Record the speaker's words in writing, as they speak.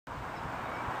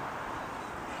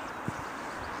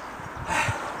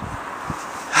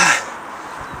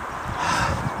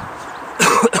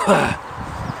Greetings!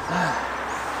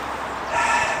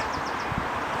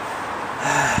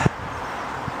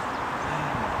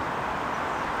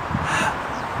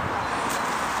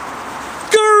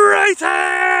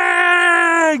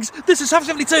 This is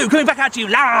 72 coming back at you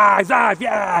live,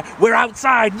 yeah! We're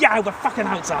outside, yeah, we're fucking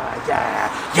outside,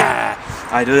 yeah!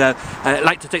 I do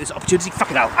like to take this opportunity,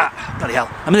 fucking hell, bloody hell.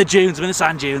 I'm in the dunes, I'm in the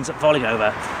sand dunes, I'm falling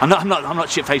over. I'm not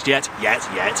shit-faced yet.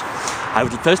 I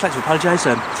would first like to apologise.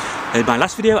 In my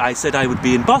last video, I said I would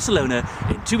be in Barcelona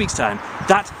in 2 weeks' time.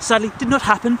 That sadly did not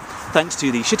happen, thanks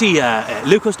to the shitty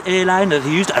low-cost airline that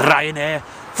he used, Ryanair.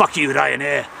 Fuck you,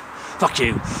 Ryanair. Fuck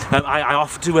you. I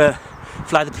offered to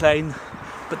fly the plane,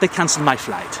 but they cancelled my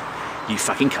flight. You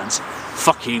fucking cunts.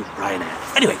 Fuck you,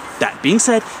 Ryanair. Anyway, that being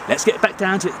said, let's get back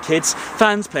down to it, kids,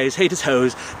 fans, players, haters,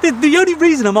 hoes. The only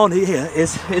reason I'm on here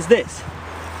is this.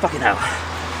 Fucking hell.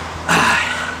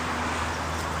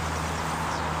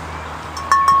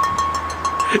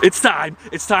 It's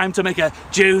time to make a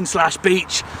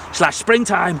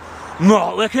June/beach/springtime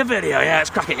malt liquor video. Yeah, let's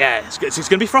crack it, yeah. It's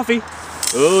gonna be frothy.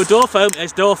 Oh, door foam,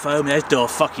 there's door foam, there's door.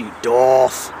 Fuck you,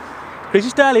 Dorf. Crazy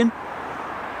Stallion.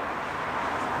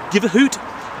 Give a hoot,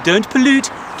 don't pollute,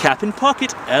 cap in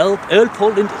pocket. Earl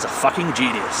Portland is a fucking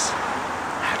genius.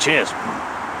 Cheers.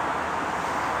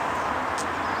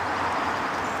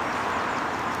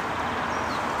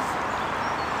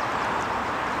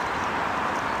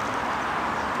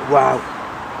 Wow.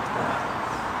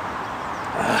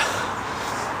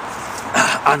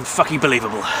 Unfucking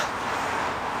believable.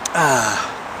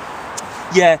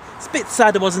 Yeah, it's a bit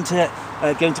sad I wasn't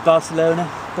going to Barcelona,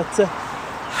 but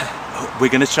we're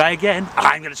going to try again.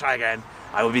 I'm going to try again.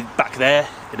 I will be back there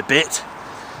in a bit.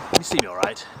 Can you see me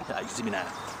alright? Yeah, you can see me now.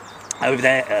 I will be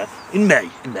there in May.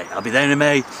 I'll be there in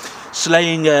May,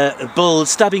 slaying bulls,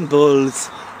 stabbing bulls,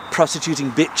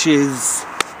 prostituting bitches,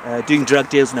 doing drug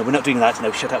deals. No, we're not doing that.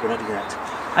 No, shut up, we're not doing that.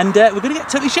 And we're going to get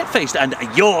totally shit-faced, and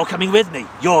you're coming with me.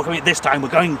 You're coming this time. We're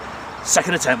going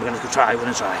second attempt. We're going to try.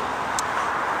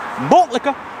 Malt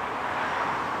liquor.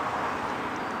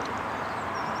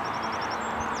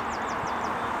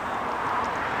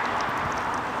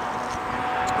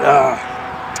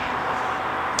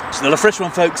 It's another fresh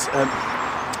one, folks.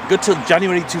 Good till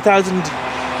January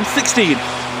 2016.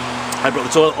 I brought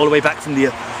the tour all the way back from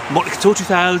the Malt Liquor Tour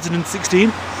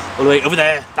 2016, all the way over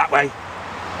there, that way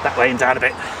and down a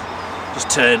bit. Just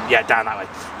turn, yeah, down that way.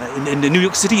 In New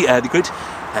York City, the great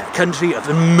country of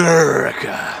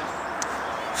America.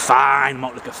 Fine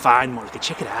malt liquor,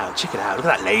 check it out, look at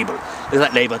that label,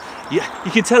 Yeah,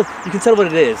 you can tell what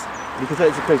it is. You can tell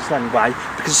it's a Crazy Stallion. Why?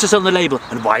 Because it's just on the label.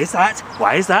 And why is that?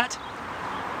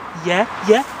 Yeah,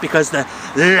 because the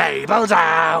label's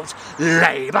out,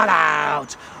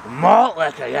 malt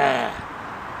liquor, yeah.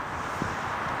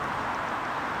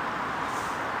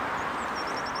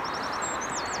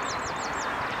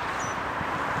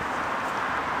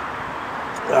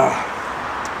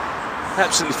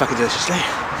 Absolutely fucking deliciously.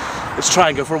 Let's try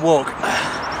and go for a walk.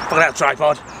 Fucking out,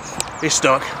 tripod. It's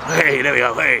stuck. Hey, there we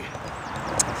go, hey.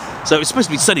 So it's supposed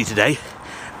to be sunny today,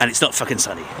 and it's not fucking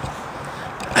sunny.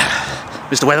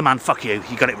 Mr. Weatherman, fuck you.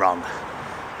 You got it wrong.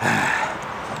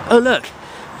 Oh look,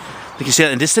 you can see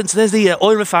that in the distance. There's the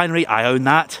oil refinery. I own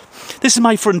that. This is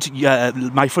my front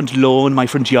lawn, my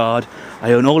front yard.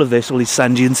 I own all of this, all these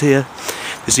sand dunes here.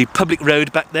 There's the public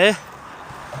road back there.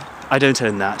 I don't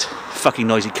own that. Fucking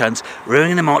noisy cunts.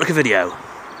 Ruining the malt liquor video.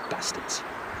 Bastards.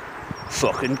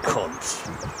 Fucking cunts.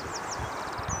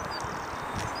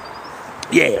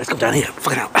 Yeah, let's go down here.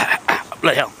 Fucking hell.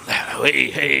 Bloody hell.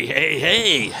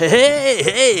 Hey,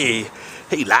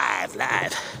 live.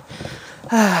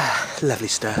 Lovely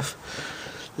stuff.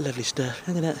 Look at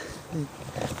that.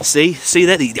 See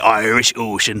there, the Irish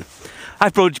Ocean.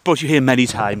 I've brought you here many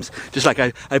times, just like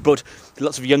I brought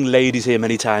lots of young ladies here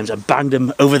many times. I banged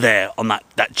them over there on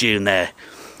that dune there.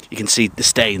 You can see the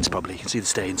stains, probably. You can see the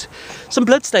stains. Some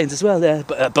blood stains as well there,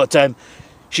 but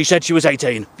she said she was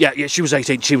 18. Yeah, she was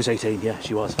 18. Yeah,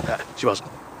 she was. But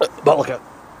look at.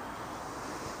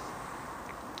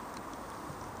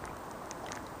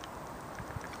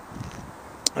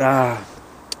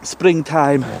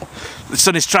 Springtime. The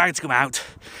sun is trying to come out.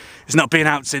 It's not been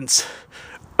out since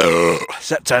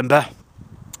September.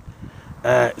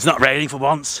 It's not raining for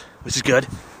once, which is good.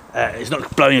 It's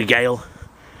not blowing a gale.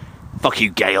 Fuck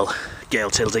you, Gale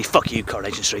Tilsey. Fuck you,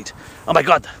 Coronation Street. Oh my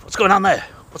God, what's going on there?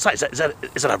 What's that? Is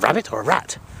that a rabbit or a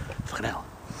rat? Fucking hell.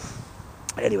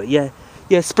 Anyway, yeah,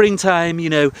 springtime. You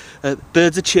know,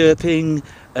 birds are chirping.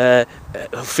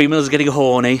 Females are getting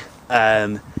horny.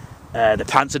 The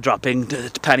pants are dropping,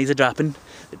 the pennies are dropping.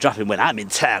 They're dropping when I'm in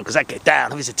town, because I get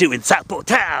down, obviously too, in Southport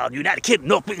Town, United Kingdom,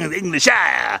 North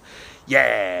Englandshire.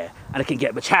 Yeah, and I can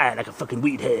get much higher like a fucking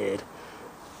weed head.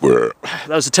 That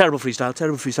was a terrible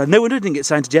freestyle, No wonder I didn't get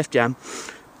signed to Jeff Jam.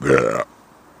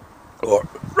 Or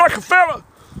Rockefeller!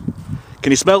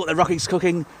 Can you smell what the Rocky's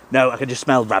cooking? No, I can just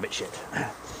smell rabbit shit.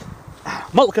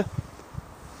 Malt liquor.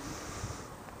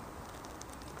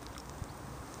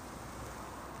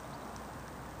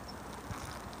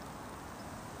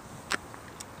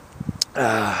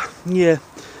 Yeah,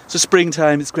 so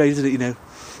springtime, it's great, isn't it, you know?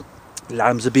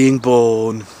 Lambs are being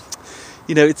born.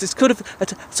 You know, it's kind of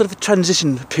sort of a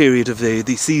transition period of the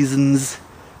seasons,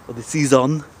 or the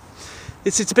season.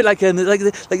 It's a bit like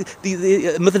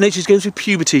the Mother Nature's going through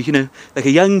puberty, you know, like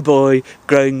a young boy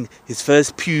growing his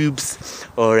first pubes,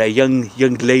 or a young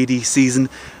lady season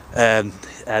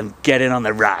getting on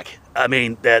the rag. I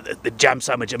mean, the jam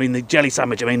sandwich, I mean, the jelly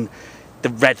sandwich, I mean, the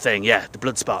red thing, yeah, the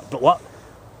blood spot. But what?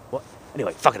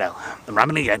 Anyway, fucking hell, I'm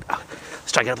rambling again.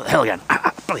 Let's try and get up the hill again.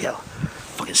 Bloody hell.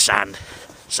 Fucking sand.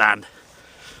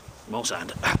 More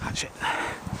sand. Shit.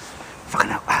 Fucking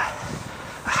hell.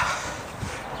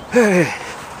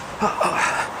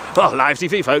 Oh, live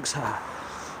TV, folks.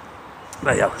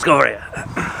 Bloody hell, let's go over here.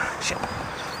 Shit.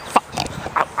 Fuck.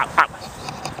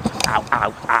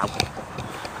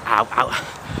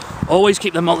 Ow. Always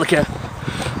keep the malt liquor.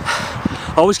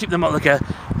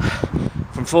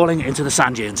 From falling into the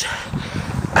sand dunes.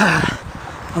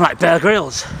 I'm like Bear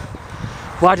Grylls.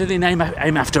 Why do they aim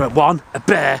after one, a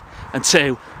bear, and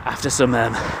two, after some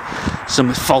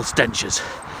false dentures?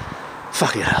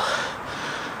 Fucking hell,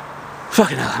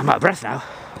 I'm out of breath now.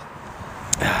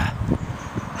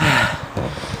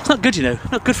 It's not good, you know.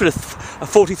 Not good for a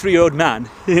 43-year-old man,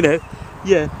 you know.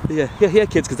 Yeah,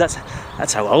 kids, because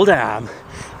that's how old I am.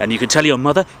 And you can tell your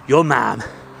mother, your mam,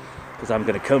 because I'm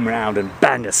going to come round and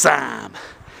bang a Sam.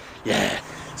 Yeah.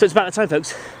 So it's about that time,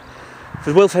 folks, for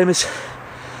the world famous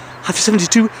Happy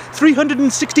 72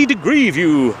 360 degree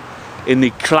view in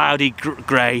the cloudy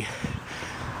grey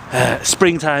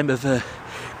springtime of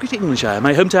Great Englandshire,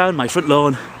 my hometown, my front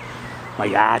lawn, my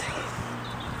yard.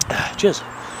 Cheers.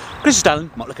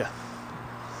 Stallion Malt liquor.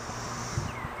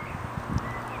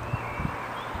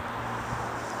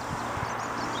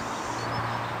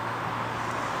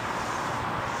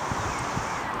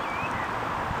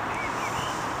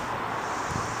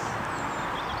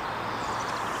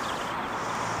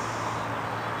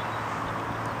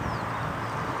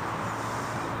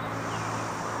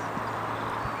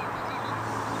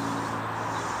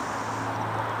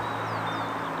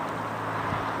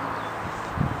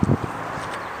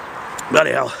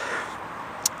 Bloody hell.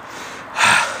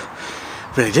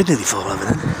 Really did nearly fall over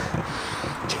then.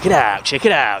 Check it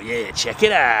out, yeah, check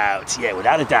it out. Yeah,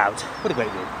 without a doubt. What a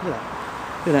great view.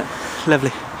 Look at that.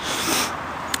 Lovely.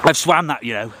 I've swam that,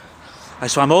 you know. I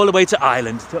swam all the way to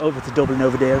Ireland, over to Dublin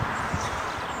over there.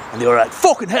 And they were like,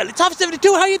 fucking hell, it's half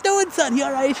 72, how you doing, son? You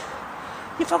alright?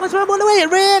 You fucking swam all the way,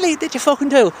 really? Did you fucking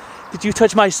do? Did you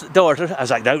touch my daughter? I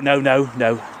was like, no,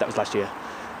 that was last year.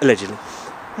 Allegedly.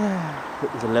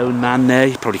 There's a lone man there,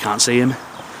 you probably can't see him.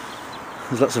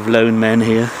 There's lots of lone men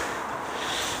here.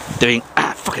 Doing,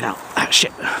 fucking hell,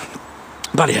 shit.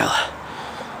 Bloody hell.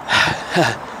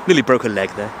 Nearly broke a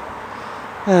leg there.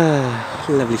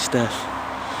 Lovely stuff.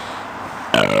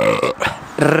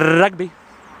 Rugby.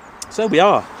 So we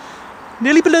are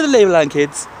nearly below the level line,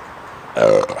 kids.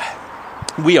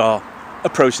 We are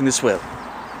approaching the swell.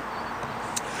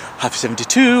 Happy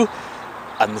 72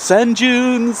 on the sand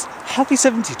dunes. Happy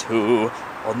 72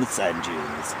 on the sand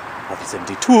dunes. Happy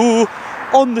 72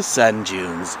 on the sand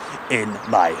dunes. In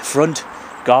my front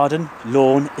garden,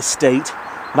 lawn, estate,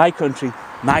 my country,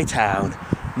 my town.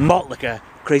 Malt liquor,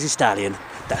 Crazy Stallion.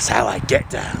 That's how I get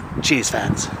down. Cheers,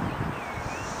 fans.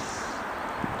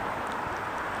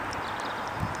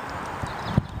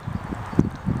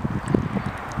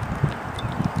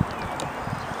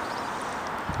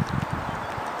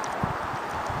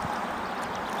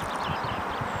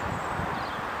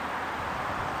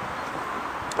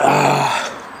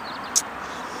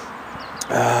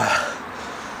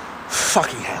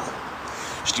 Fucking hell.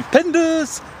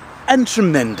 Stupendous and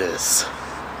tremendous.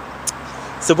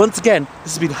 So once again,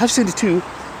 this has been Happy 72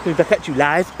 coming back at you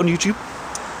live on YouTube.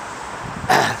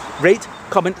 Rate,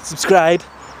 comment, subscribe,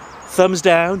 thumbs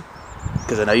down,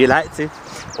 because I know you like to,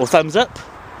 or thumbs up.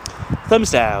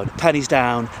 Thumbs down, pennies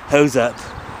down, hose up,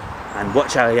 and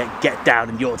watch how I get down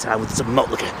in your town with some malt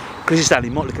liquor. Crazy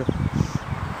Stallion Malt liquor.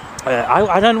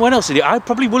 I don't know when else to do. I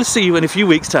probably will see you in a few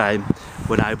weeks' time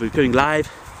when I'll be going live,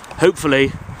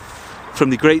 hopefully, from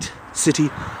the great city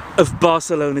of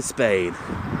Barcelona, Spain.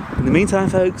 In the meantime,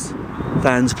 folks,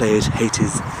 Fans, players,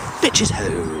 haters, bitches,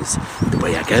 hoes. The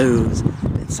way it goes.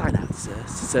 Then sign out,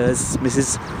 sirs,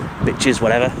 Mrs. Bitches,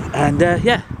 whatever. And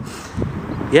yeah.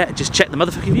 Yeah, just check the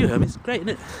motherfucking view home. It's great, isn't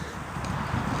it?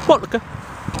 Malt liquor.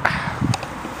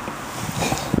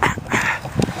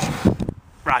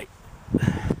 Right.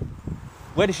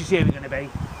 Where does she say we're going to be?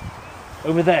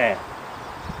 Over there.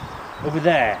 Over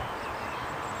there.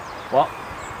 What?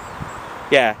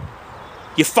 Yeah.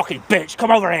 You fucking bitch, come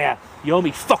over here. You owe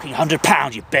me fucking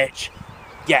 £100, you bitch.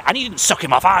 Yeah, and you didn't suck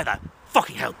him off either.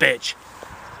 Fucking hell, bitch.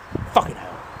 Fucking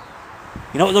hell.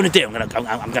 You know what I'm gonna do?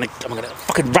 I'm gonna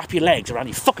fucking wrap your legs around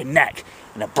your fucking neck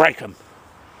and then break them.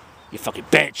 You fucking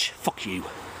bitch. Fuck you.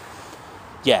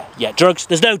 Yeah, drugs.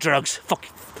 There's no drugs.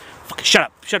 Fucking shut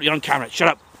up. Shut up, you're on camera. Shut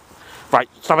up. Right,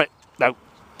 stop it. No.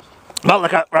 Malt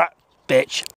liquor, right,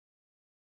 bitch.